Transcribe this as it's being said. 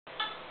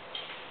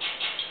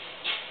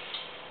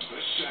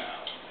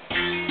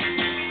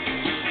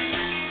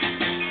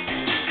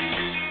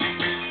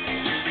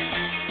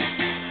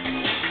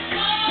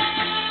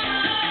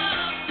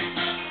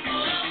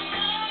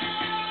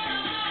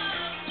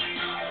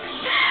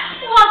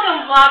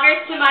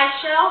vloggers to my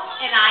show,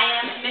 and I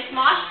am Miss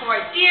Maush for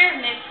Dear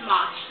Miss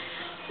Maush.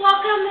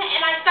 Welcome,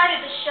 and I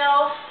started the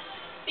show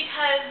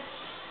because,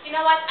 you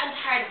know what, I'm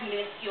tired of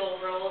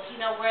minuscule roles,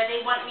 where they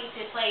want me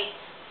to play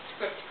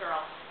script girl.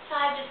 So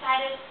I've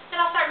decided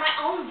that I'll start my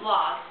own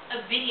vlog,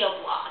 a video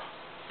vlog.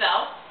 So,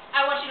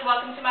 I want you to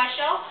welcome to my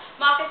show,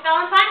 Marcus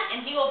Valentine,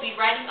 and he'll be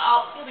reading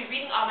all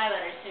my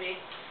letters to me.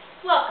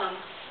 Welcome,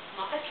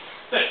 Marcus.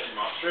 Thank you,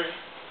 Monster.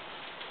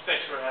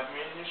 Thanks for having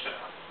me on your show.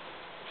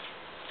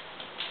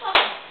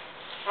 Welcome.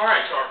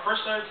 Alright, so our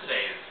first letter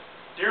today is,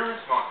 Dear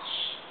Miss Maush,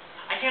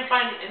 I can't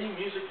find any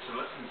music to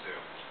listen to.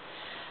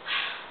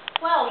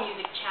 Well,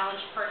 music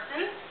challenge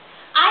person,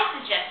 I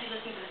suggest you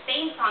listen to the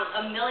same song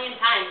a million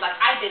times like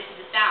I did to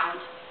the sound.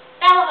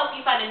 That'll help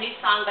you find a new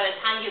song by the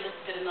time you listen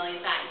to it a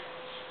million times.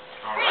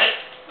 Alright,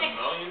 a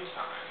million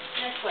times.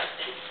 Next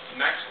question.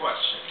 Next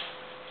question.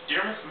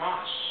 Dear Miss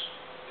Maush,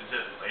 is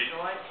it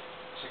ladylike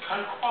to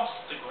cut across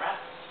the grass?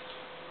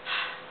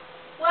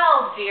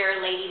 Well,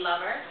 dear lady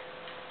lover,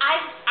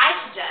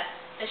 I suggest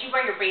that you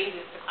wear your rain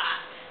boots to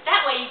class.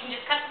 That way you can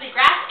just cut to the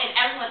grass and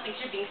everyone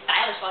thinks you're being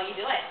stylish while you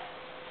do it.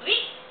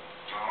 Sweet.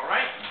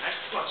 Alright,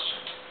 next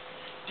question.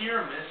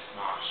 Dear Miss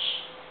Maush,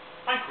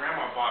 my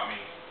grandma bought me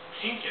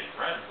pink and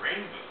red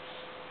rain boots.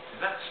 Is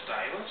that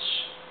stylish?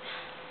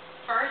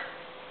 First,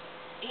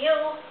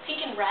 ew,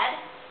 pink and red.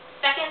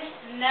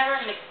 Second,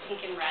 never mix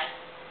pink and red.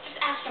 Just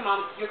ask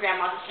your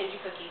grandma to send you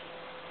cookies.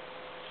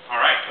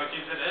 Alright,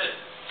 cookies it is.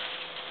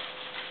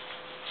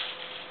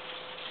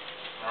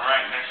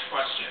 Alright, next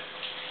question.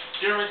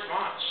 Dear Miss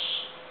Maush,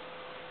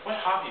 what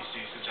hobbies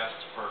do you suggest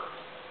for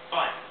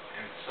fun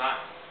and sun?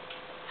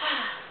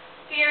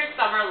 Dear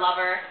summer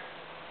lover,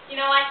 you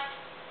know what?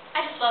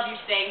 I just love you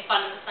saying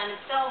fun in the sun.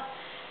 It's so,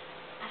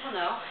 I don't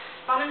know,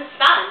 fun in the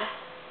sun.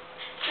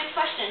 Next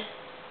question.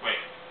 Wait,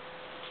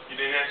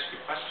 you didn't answer the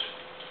question.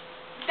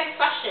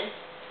 Next question.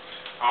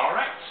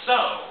 Alright,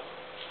 so,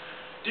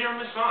 Dear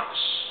Miss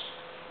Maush,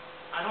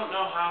 I don't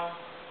know how,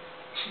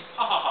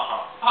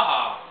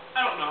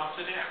 I don't know how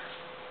to dance.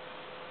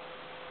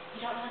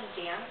 You don't know how to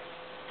dance?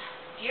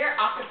 Dear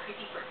awkward,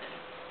 creepy person.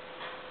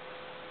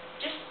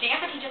 Just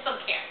dance like you just don't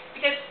care.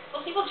 Because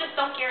those people just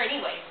don't care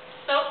anyway.